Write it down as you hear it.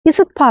Is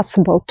it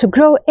possible to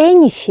grow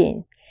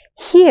anything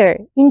here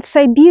in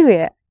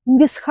Siberia, in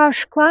this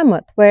harsh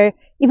climate where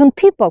even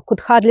people could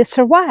hardly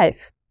survive?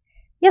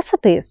 Yes,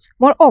 it is.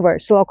 Moreover,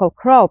 the local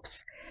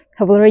crops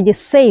have already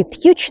saved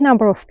huge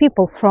number of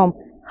people from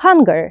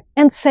hunger,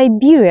 and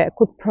Siberia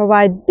could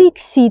provide big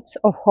seeds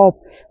of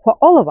hope for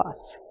all of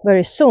us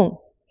very soon.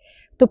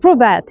 To prove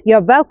that, you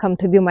are welcome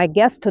to be my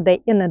guest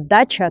today in a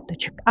dacha to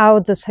check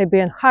out the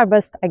Siberian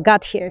harvest I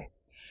got here.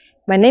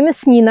 My name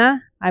is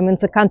Nina. I'm in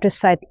the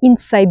countryside in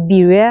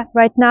Siberia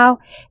right now,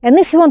 and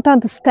if you want to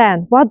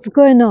understand what's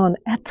going on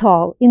at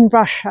all in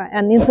Russia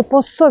and in the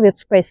post-Soviet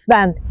space,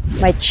 then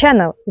my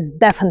channel is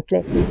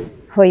definitely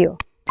for you.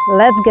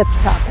 Let's get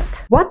started.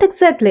 What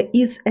exactly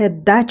is a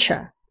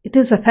dacha? It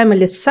is a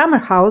family summer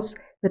house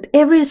that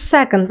every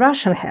second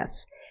Russian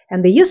has,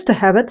 and they used to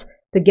have it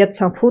to get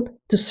some food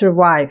to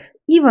survive,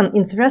 even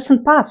in the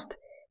recent past.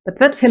 But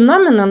that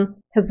phenomenon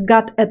has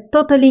got a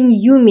totally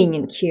new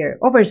meaning here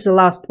over the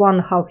last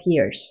 1.5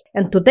 years.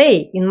 And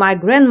today, in my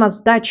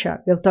grandma's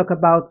dacha, we'll talk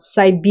about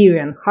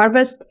Siberian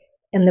harvest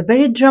and a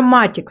very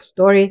dramatic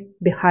story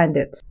behind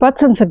it.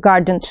 What's in the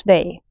garden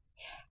today?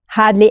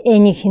 Hardly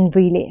anything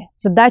really.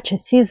 The dacha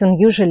season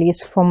usually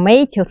is from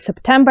May till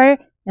September,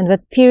 and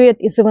that period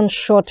is even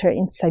shorter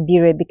in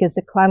Siberia because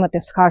the climate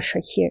is harsher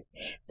here.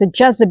 So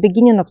just the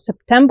beginning of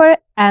September,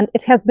 and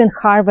it has been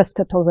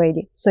harvested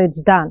already, so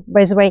it's done.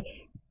 By the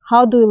way,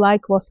 how do you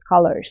like those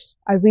colors?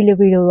 I really,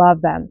 really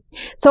love them.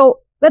 So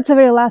that's the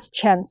very last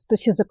chance to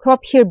see the crop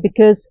here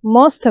because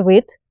most of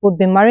it would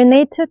be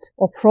marinated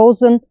or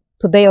frozen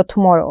today or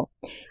tomorrow.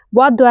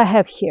 What do I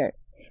have here?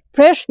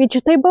 Fresh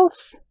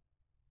vegetables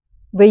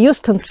we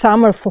used in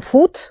summer for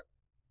food,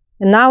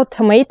 and now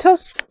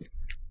tomatoes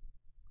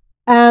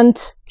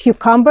and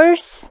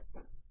cucumbers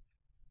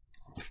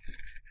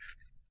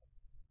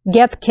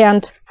get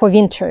canned for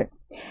winter.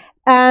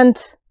 And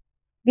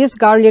this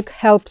garlic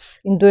helps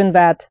in doing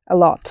that a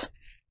lot.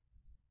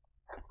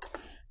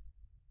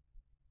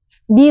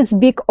 This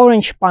big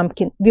orange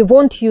pumpkin, we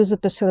won't use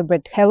it to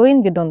celebrate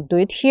Halloween, we don't do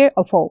it here,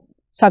 although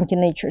some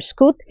teenagers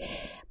could,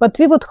 but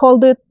we would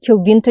hold it till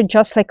winter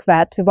just like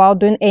that, without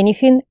doing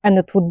anything, and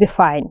it would be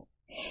fine.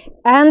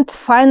 And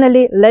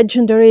finally,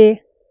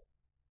 legendary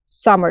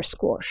summer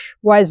squash.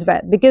 Why is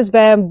that? Because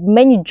there are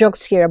many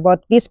jokes here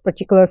about this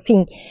particular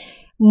thing.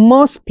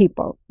 Most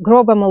people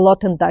grow them a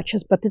lot in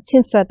dachas, but it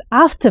seems that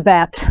after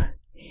that,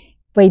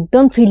 they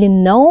don't really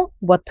know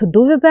what to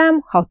do with them,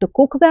 how to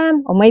cook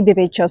them, or maybe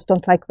they just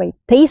don't like their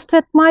taste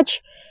that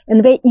much,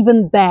 and they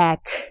even beg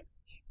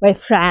their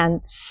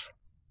friends,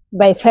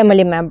 their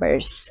family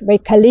members, their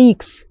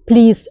colleagues,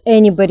 please,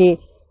 anybody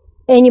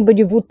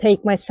would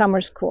take my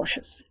summer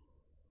squashes.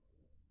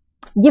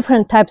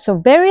 Different types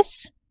of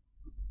berries,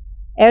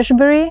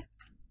 ashberry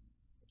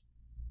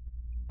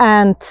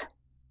and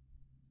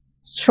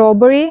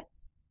strawberry.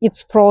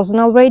 It's frozen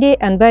already,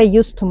 and they're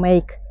used to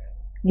make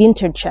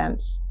winter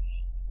jams.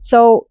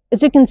 So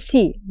as you can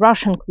see,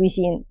 Russian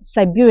cuisine,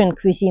 Siberian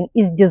cuisine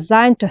is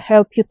designed to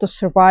help you to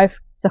survive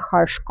the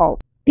harsh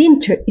cold.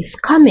 Winter is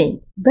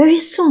coming very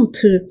soon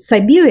to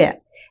Siberia,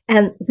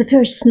 and the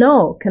first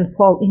snow can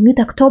fall in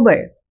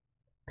mid-October.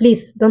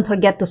 Please don't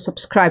forget to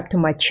subscribe to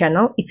my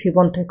channel if you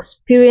want to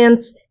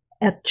experience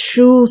a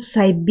true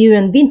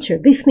Siberian winter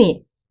with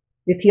me,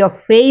 with your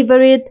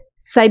favorite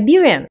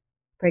Siberian.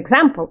 For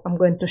example, I'm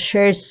going to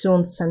share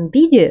soon some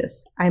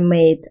videos I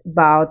made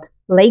about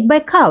Lake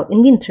Baikal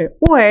in winter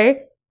or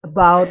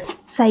about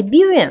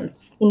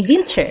Siberians in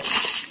winter.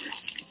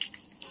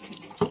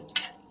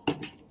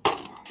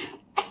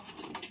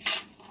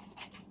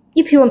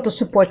 If you want to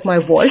support my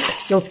work,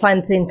 you'll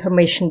find the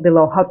information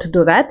below how to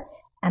do that,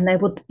 and I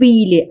would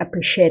really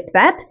appreciate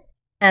that.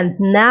 And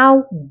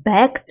now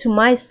back to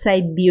my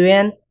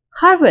Siberian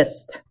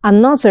harvest.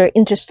 Another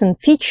interesting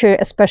feature,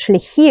 especially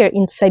here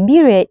in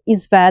Siberia,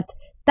 is that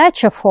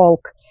dacha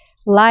folk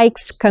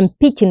likes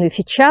competing with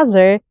each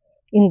other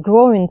in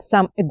growing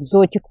some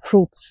exotic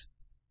fruits.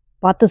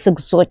 What is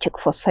exotic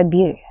for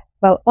Siberia?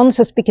 Well,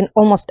 honestly speaking,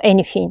 almost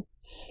anything.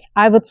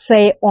 I would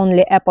say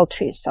only apple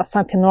trees are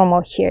something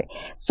normal here.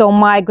 So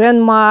my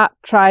grandma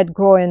tried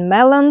growing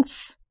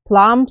melons,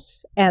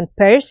 plums and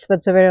pears.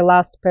 That's the very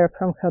last pear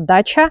from her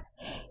dacha.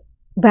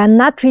 They're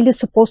not really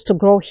supposed to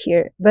grow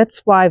here.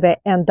 That's why they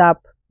end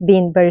up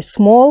being very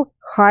small,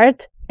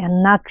 hard,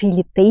 and not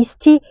really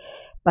tasty.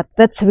 But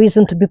that's a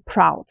reason to be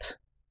proud.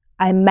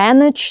 I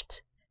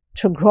managed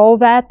to grow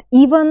that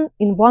even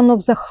in one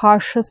of the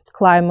harshest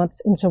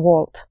climates in the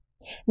world.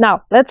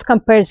 Now, let's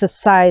compare the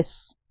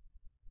size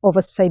of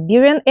a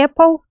Siberian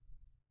apple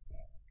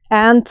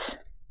and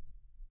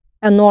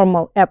a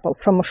normal apple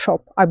from a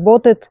shop. I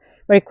bought it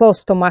very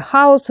close to my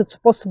house. It's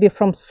supposed to be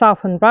from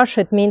southern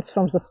Russia. It means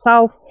from the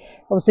south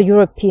of the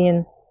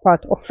European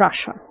part of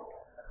Russia.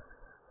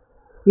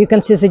 You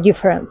can see the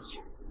difference,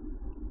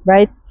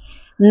 right?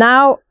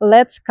 Now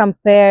let's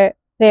compare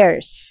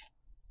pears.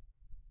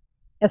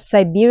 A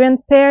Siberian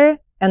pear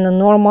and a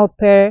normal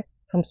pear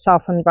from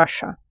southern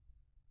Russia.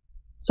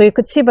 So you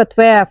could see that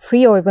they are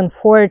 3 or even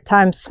 4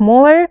 times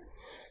smaller.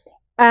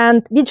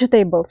 And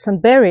vegetables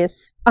and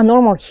berries are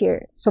normal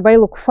here, so they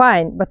look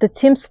fine, but it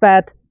seems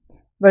that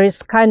there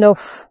is kind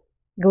of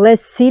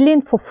glass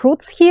ceiling for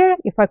fruits here,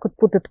 if I could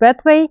put it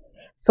that way.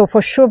 So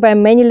for sure there are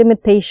many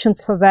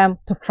limitations for them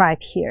to thrive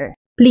here.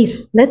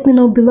 Please let me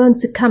know below in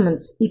the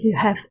comments if you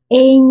have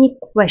any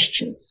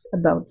questions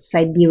about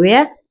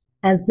Siberia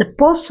and the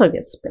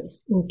post-Soviet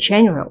space in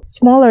general.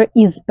 Smaller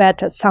is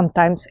better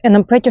sometimes, and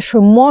I'm pretty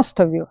sure most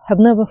of you have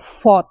never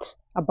thought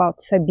about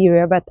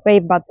Siberia that way,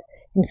 but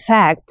in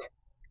fact,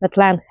 that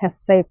land has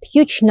saved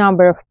huge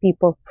number of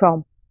people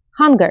from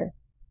hunger.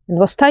 And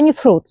those tiny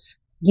fruits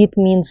did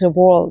mean the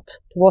world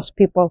to those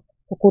people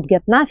who could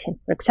get nothing.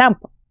 For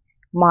example,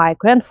 my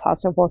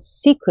grandfather was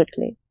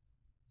secretly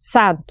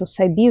sent to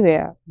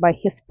Siberia by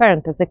his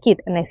parents as a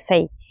kid, and I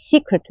say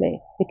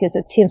secretly because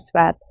it seems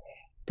that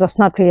it was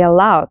not really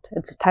allowed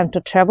at the time to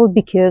travel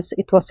because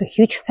it was a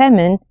huge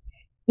famine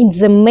in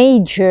the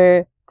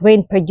major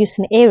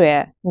grain-producing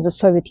area in the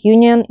Soviet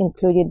Union,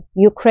 including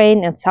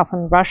Ukraine and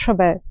southern Russia,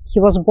 where he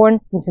was born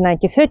in the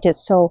 1930s.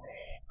 So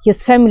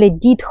his family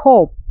did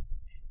hope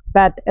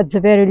that at the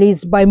very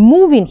least by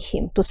moving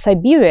him to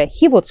Siberia,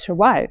 he would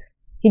survive.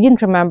 He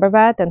didn't remember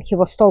that, and he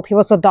was told he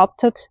was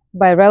adopted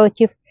by a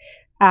relative,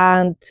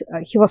 and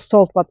he was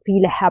told what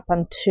really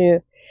happened to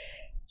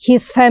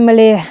his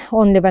family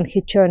only when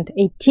he turned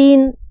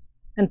 18,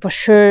 and for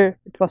sure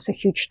it was a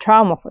huge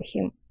trauma for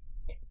him.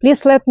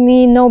 Please let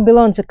me know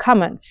below in the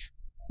comments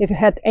if you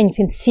had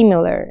anything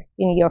similar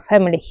in your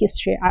family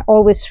history. I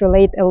always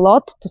relate a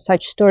lot to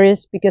such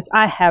stories because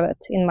I have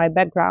it in my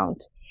background.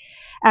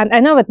 And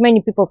I know that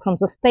many people from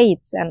the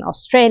States and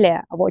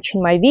Australia are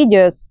watching my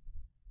videos,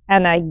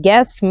 and I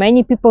guess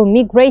many people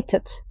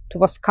migrated to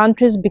those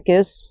countries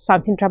because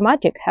something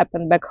dramatic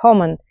happened back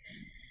home. And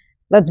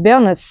let's be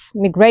honest,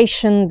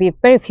 migration, with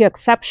very few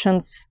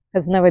exceptions,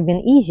 has never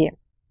been easy.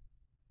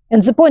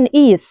 And the point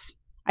is,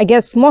 I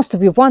guess most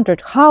of you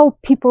wondered how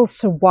people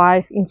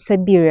survive in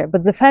Siberia,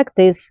 but the fact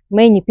is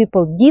many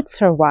people did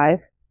survive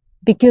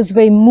because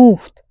they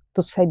moved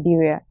to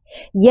Siberia.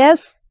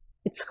 Yes,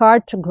 it's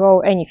hard to grow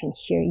anything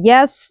here.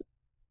 Yes,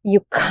 you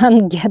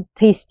can't get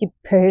tasty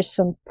pears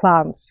and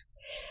plums,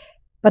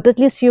 but at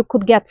least you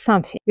could get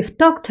something. We've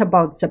talked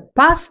about the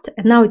past,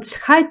 and now it's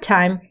high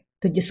time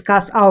to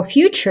discuss our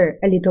future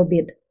a little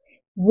bit.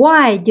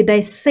 Why did I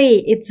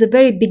say at the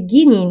very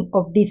beginning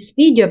of this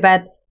video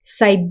that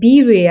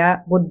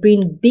Siberia would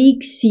bring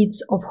big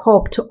seeds of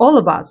hope to all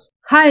of us?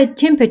 Higher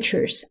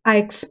temperatures are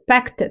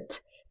expected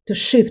to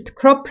shift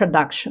crop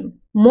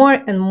production more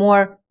and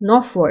more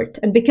northward,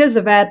 and because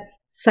of that,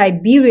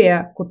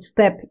 Siberia could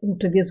step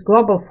into this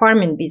global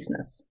farming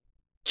business.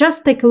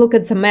 Just take a look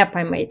at the map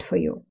I made for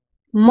you.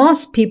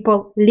 Most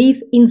people live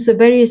in the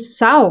very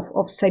south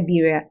of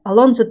Siberia,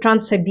 along the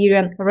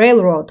Trans-Siberian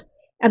Railroad,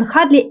 and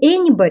hardly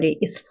anybody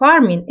is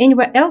farming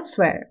anywhere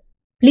elsewhere.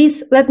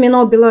 Please let me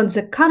know below in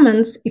the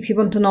comments if you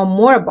want to know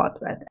more about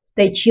that.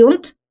 Stay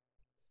tuned,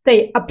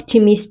 stay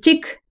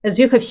optimistic. As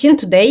you have seen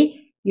today,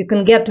 you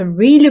can get a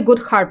really good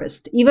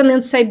harvest, even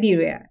in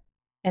Siberia.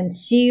 And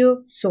see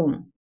you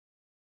soon.